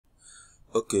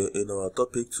Okay, in our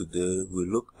topic today, we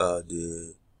look at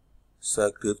the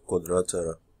Cyclic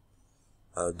Quadrature,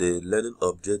 and the learning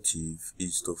objective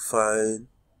is to find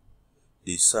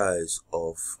the size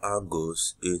of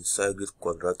angles in Cyclic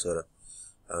Quadrature,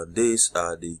 and these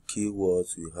are the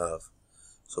keywords we have.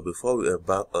 So before we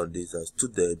embark on this, a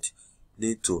student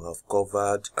need to have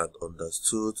covered and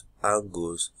understood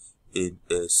angles in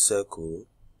a circle,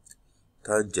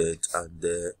 tangent, and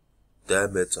the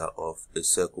diameter of a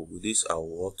circle. These are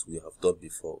what we have done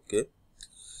before. Okay,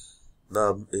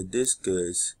 now in this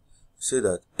case, say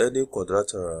that any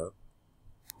quadrilateral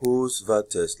whose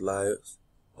vertex lies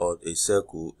on a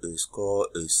circle is called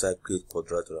a cyclic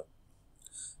quadrilateral.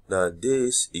 Now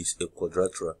this is a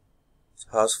quadrilateral. It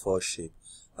has four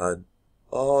shapes, and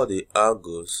all the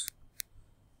angles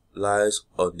lies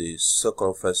on the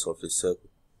circumference of the circle.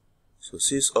 So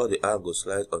since all the angles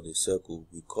lie on the circle,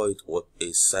 we call it what?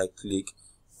 A cyclic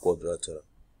quadrilateral.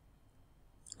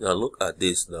 Now look at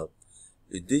this now.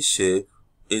 In this shape,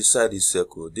 inside this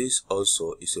circle, this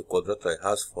also is a quadrilateral. It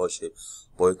has four shapes,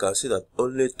 but you can see that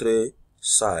only three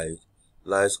sides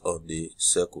lies on the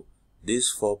circle.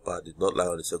 This four part did not lie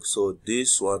on the circle, so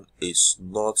this one is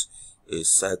not a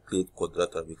cyclic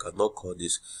quadrilateral. We cannot call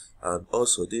this. And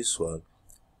also this one,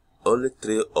 only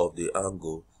three of the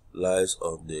angle lies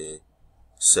on the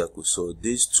circle, so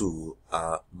these two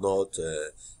are not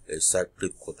a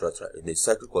cyclic quadrilateral. In a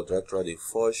cyclic quadrilateral, the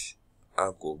first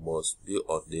angle must be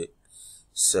on the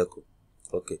circle.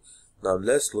 Okay, now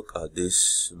let's look at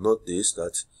this. Note this,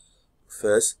 that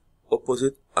first,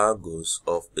 opposite angles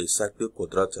of a cyclic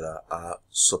quadrilateral are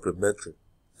supplementary.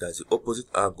 That the opposite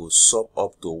angles sum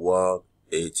up to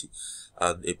 180.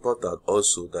 And important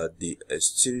also that the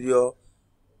exterior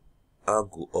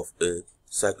angle of a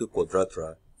cyclic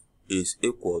quadrilateral is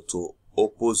equal to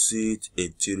opposite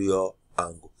interior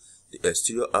angle. The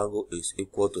exterior angle is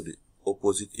equal to the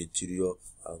opposite interior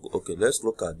angle. Okay, let's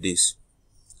look at this.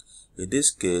 In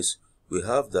this case, we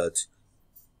have that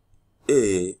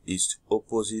A is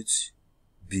opposite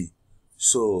B.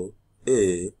 So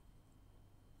A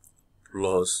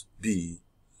plus B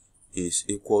is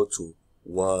equal to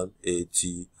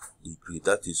 180 degrees.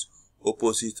 That is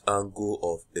opposite angle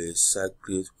of a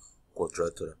cyclic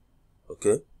quadrilateral.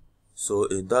 Okay, so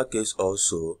in that case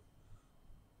also,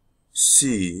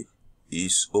 C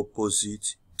is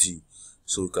opposite D.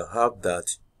 So we can have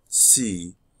that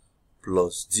C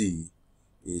plus D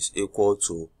is equal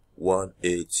to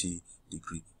 180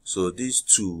 degrees. So these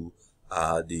two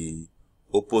are the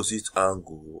opposite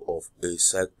angle of a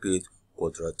cyclic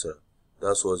quadrilateral.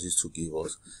 That's what this to give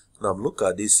us. Now look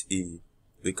at this E.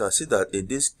 We can see that in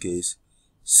this case,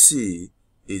 C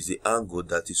is the angle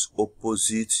that is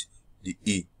opposite the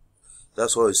E.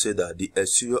 That's why we say that the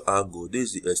exterior angle,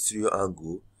 this is the exterior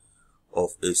angle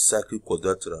of a cyclic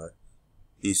quadrilateral,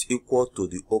 is equal to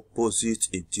the opposite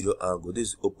interior angle. This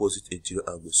is opposite interior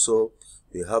angle. So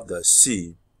we have that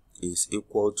C is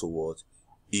equal to what?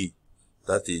 E.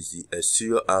 That is the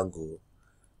exterior angle.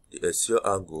 The exterior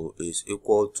angle is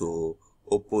equal to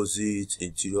opposite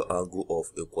interior angle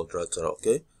of a quadrilateral.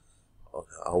 Okay,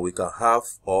 and we can have,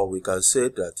 or we can say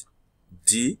that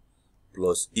D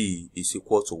plus E is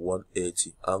equal to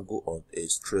 180 angle on a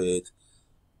straight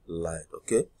line.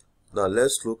 Okay, now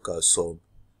let's look at some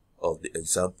of the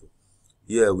example.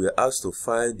 Here we are asked to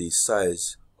find the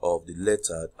size of the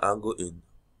lettered angle in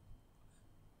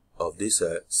of this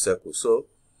circle. So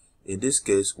in this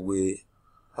case, we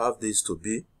have this to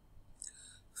be,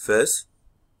 first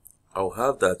I'll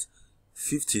have that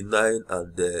 59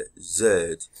 and the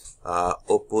Z are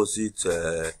opposite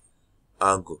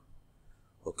angle.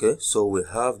 Okay, so we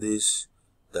have this,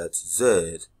 that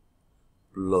Z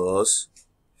plus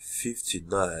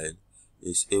 59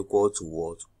 is equal to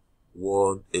what?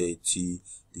 180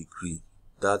 degrees.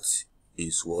 That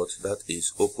is what? That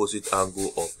is opposite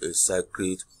angle of a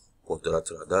cyclic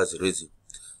quadrilateral. That's the reason.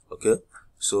 Okay,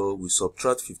 so we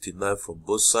subtract 59 from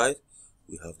both sides.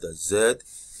 We have that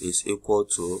Z is equal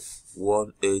to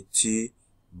 180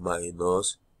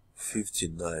 minus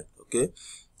 59. Okay,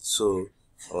 so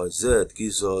our Z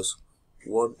gives us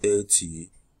 180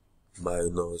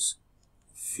 minus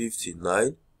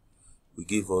 59. We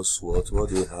give us what? What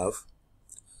do we have?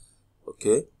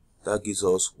 Okay, that gives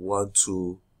us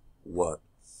 121.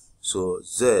 So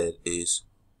Z is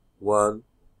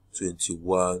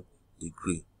 121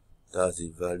 degrees. That's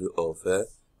the value of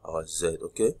our Z.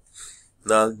 Okay,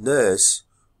 now next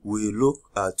we look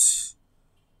at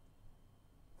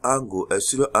angle,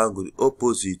 exterior angle. The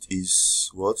opposite is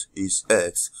what? Is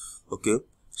X. Okay,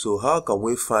 so how can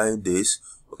we find this?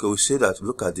 Okay, we say that,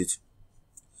 look at it,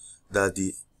 that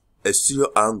the exterior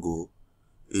angle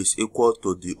is equal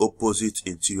to the opposite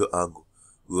interior angle.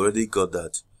 We already got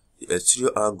that. The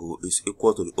exterior angle is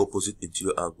equal to the opposite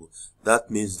interior angle. That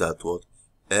means that what?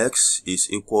 X is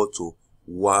equal to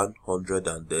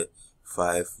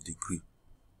 105 degrees.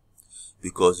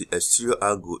 Because the exterior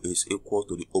angle is equal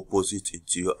to the opposite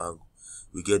interior angle.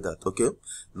 We get that, okay?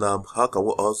 Now, how can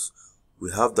we else?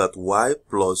 We have that y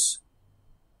plus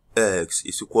x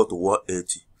is equal to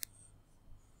 180.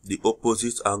 The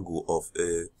opposite angle of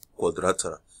a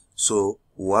quadrilateral. So,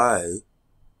 y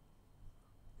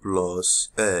plus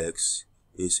x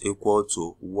is equal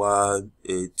to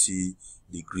 180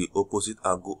 degree, opposite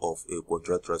angle of a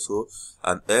quadrilateral. So,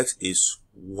 and x is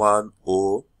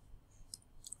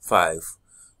 105.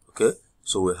 Okay,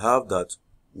 so we have that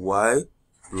y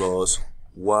plus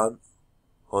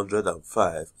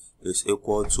 105 is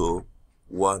equal to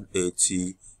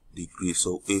 180 degrees.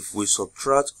 So if we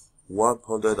subtract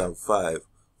 105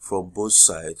 from both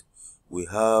sides, we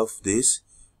have this.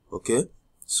 Okay,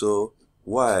 so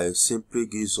y simply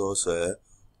gives us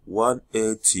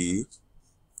 180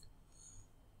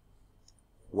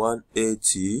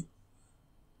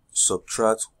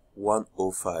 subtract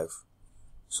 105.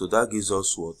 So that gives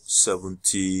us what?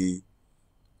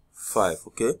 75.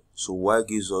 Okay, so y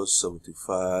gives us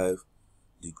 75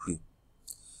 degree.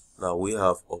 Now we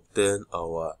have obtained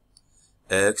our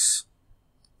x.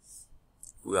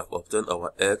 We have obtained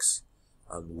our x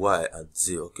and y and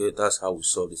z. Okay, that's how we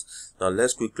solve this. Now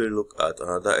let's quickly look at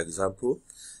another example.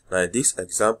 Now in this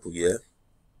example here,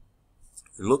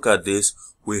 look at this.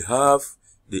 We have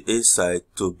the inside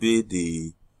to be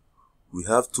the, we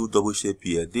have two double shape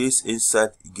here. This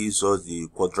inside gives us the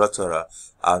quadrilateral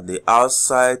and the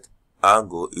outside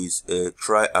angle is a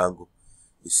triangle.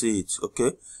 You see it?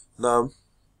 Okay, now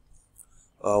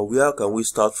where can we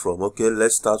start from? Okay,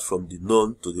 let's start from the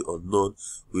known to the unknown.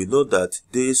 We know that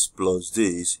this plus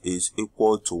this is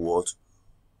equal to what?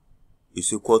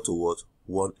 Is equal to what?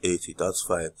 180. That's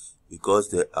fine, because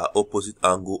they are opposite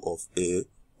angle of a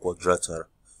quadrilateral.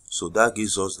 So that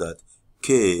gives us that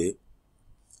k,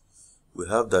 we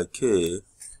have that k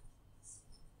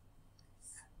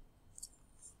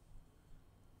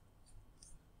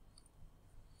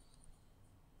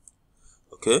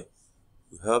okay,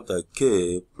 we have that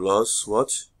k plus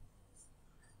what?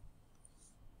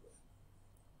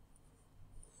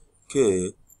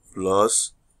 K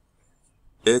plus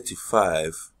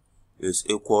 85 is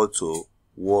equal to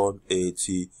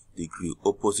 180 degree,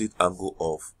 opposite angle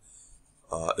of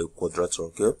a quadrilateral.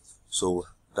 Okay, so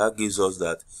that gives us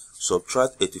that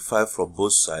subtract 85 from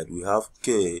both sides. We have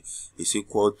k is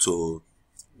equal to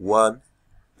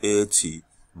 180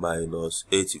 minus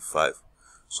 85.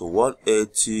 So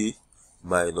 180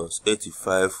 minus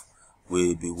 85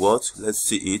 will be what? Let's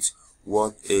see it.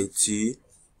 180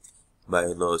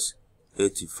 minus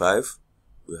 85.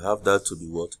 We have that to be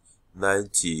what?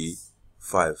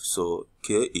 95. So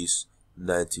k is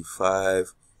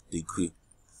 95 degree.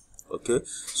 Okay,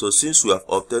 so since we have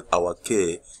obtained our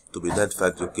k to be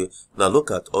 95, okay, now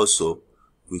look at also,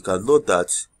 we can note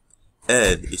that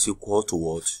n is equal to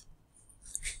what?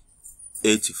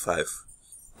 85.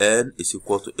 N is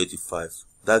equal to 85.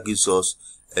 That gives us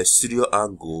exterior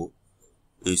angle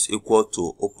is equal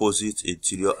to opposite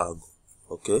interior angle.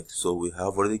 Okay, so we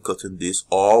have already gotten this,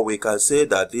 or we can say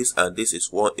that this and this is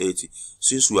 180.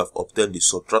 Since we have obtained this,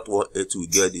 subtract 180, we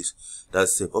get this.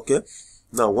 That's it. Okay,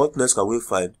 now what next can we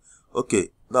find?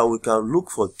 Okay, now we can look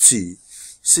for t,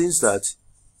 since that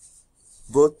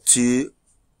both t,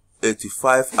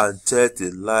 85 and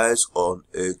 30 lies on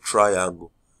a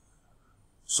triangle.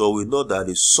 So we know that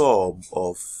the sum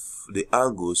of the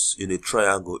angles in a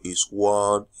triangle is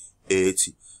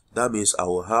 180. That means I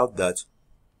will have that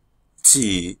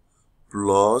t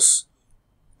plus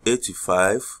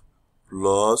 85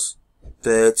 plus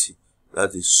 30,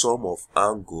 that is sum of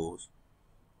angles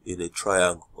in a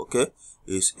triangle, okay,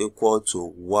 is equal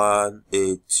to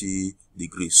 180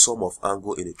 degrees, sum of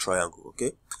angle in a triangle.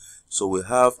 Okay, so we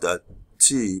have that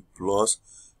t plus,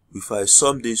 if I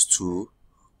sum these two,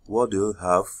 what do you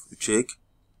have? Check.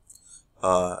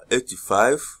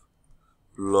 85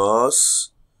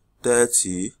 plus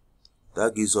 30,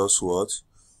 that gives us what?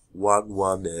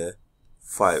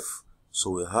 115. So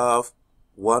we have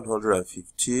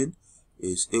 115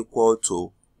 is equal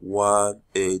to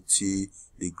 180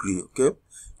 degree. Okay,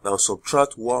 now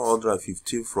subtract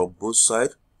 115 from both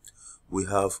sides. We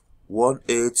have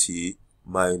 180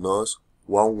 minus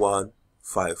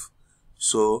 115.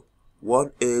 So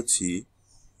 180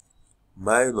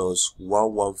 minus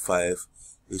 115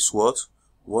 is what?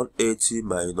 180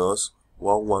 minus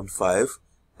 115,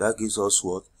 that gives us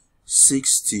what?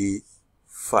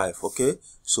 65. Okay,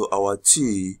 so our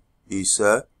t is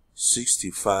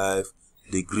 65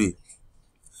 degree.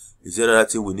 Is there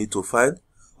anything we need to find?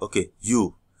 Okay,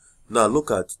 U. Now look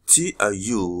at T and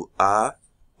U are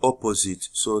opposite,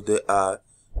 so they are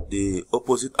the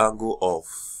opposite angle of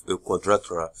a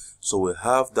quadrilateral. So we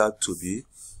have that to be,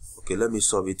 okay, let me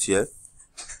solve it here.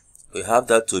 We have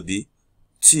that to be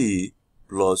T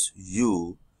plus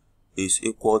U is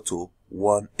equal to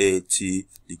 180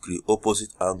 degree,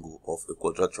 opposite angle of a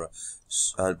quadrilateral.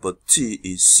 But T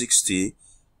is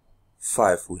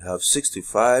 65. We have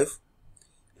 65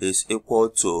 is equal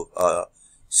to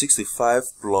 65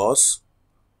 plus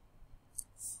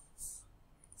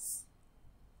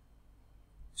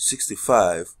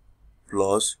 65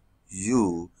 plus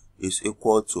U is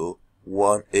equal to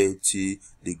 180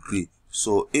 degree.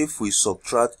 So if we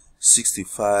subtract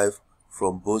 65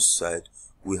 from both sides,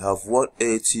 we have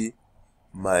 180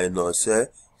 minus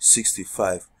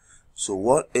 65. So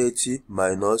 180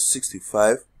 minus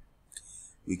 65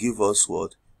 will give us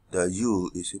what? That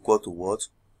U is equal to what?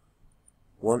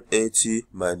 180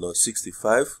 minus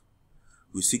 65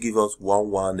 will still give us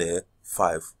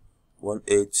 115.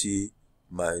 180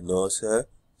 minus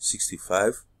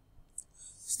 65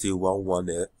 still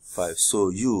 115. So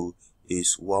U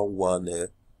is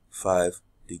 115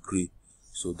 degree.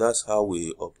 So that's how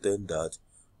we obtain that.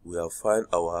 We have find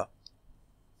our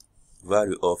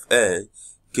value of N,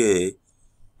 K,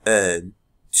 N,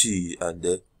 T, and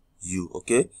the U.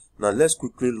 Okay. Now let's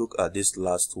quickly look at this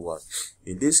last one.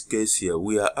 In this case here,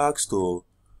 we are asked to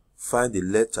find the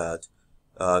letters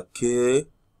K,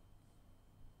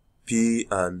 P,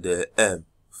 and M.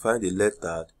 Find the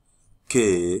letter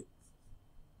K,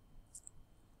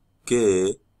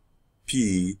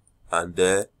 P, and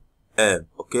M.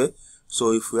 Okay.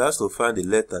 So if we have to find the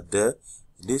letter there,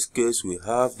 in this case we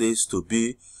have this to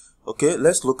be, okay,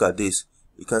 let's look at this.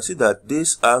 You can see that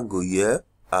this angle here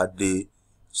at the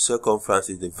circumference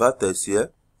is the vertex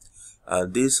here,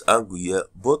 and this angle here,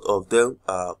 both of them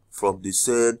are from the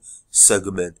same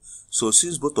segment. So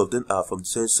since both of them are from the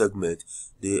same segment,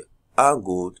 the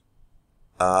angles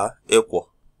are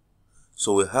equal.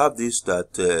 So we have this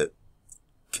that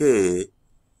K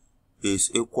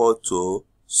is equal to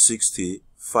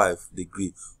 65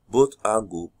 degree. Both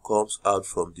angle comes out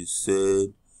from the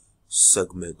same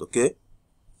segment. Okay.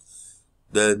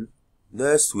 Then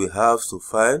next we have to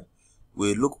find,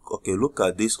 we look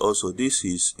at this also. This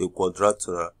is a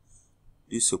quadrilateral.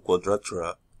 This is a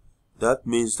quadrilateral. That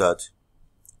means that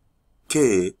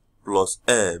K plus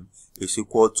M is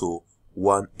equal to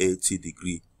 180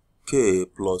 degree. K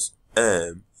plus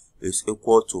M is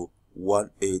equal to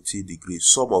 180 degrees.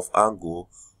 Sum of angle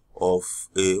of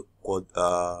a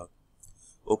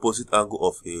opposite angle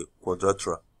of a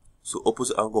quadrilateral. So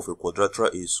opposite angle of a quadrilateral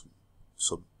is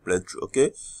supplementary.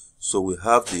 Okay. So we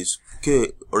have this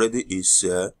K already is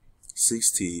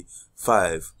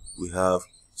 65. We have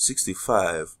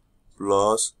 65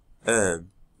 plus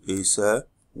M is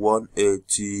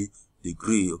 180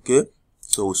 degree. Okay.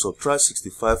 So we subtract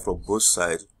 65 from both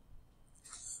sides.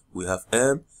 We have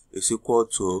M is equal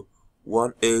to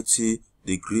 180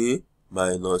 degree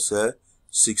minus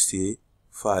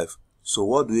 65. So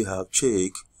what do we have?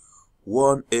 Check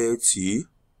 180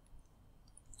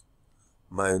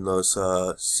 minus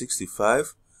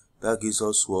 65. That gives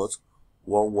us what?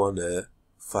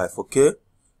 115. Okay.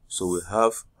 So we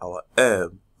have our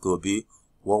M to be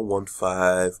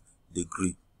 115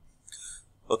 degree.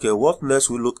 Okay. What next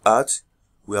we look at?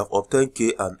 We have obtained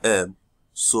K and M.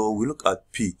 So we look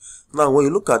at P. Now when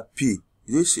you look at P,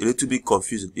 this is a little bit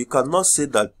confusing. You cannot say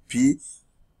that P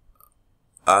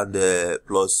and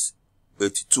plus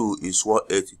 82 is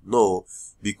 180. No,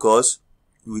 because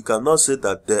we cannot say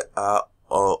that they are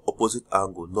opposite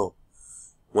angle. No.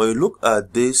 When you look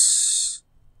at this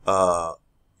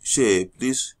shape,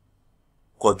 this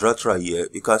quadrilateral here,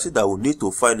 you can see that we need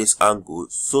to find this angle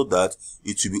so that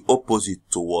it will be opposite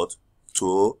to what?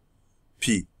 To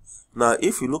P. Now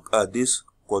if you look at this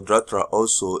quadrilateral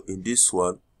also in this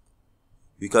one,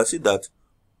 we can see that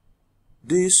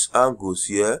these angles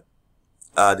here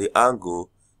are the angle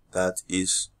that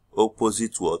is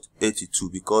opposite what? 82,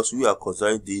 because we are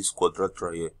considering this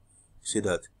quadrilateral here. See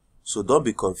that? So don't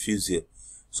be confused here.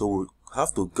 So we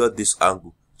have to get this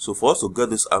angle. So for us to get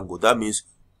this angle, that means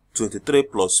 23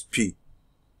 plus P.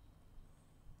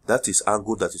 That is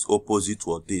angle that is opposite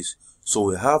to this. So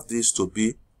we have this to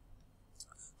be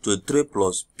 23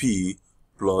 plus P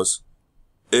plus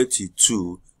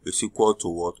 82 is equal to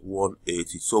what?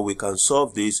 180. So we can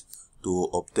solve this to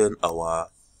obtain our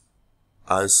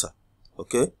answer.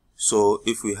 Okay. So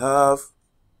if we have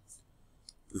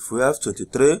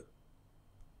 23,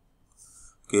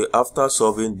 okay, after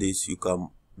solving this, you can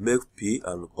make P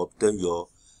and obtain your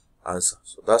answer.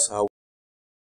 So that's how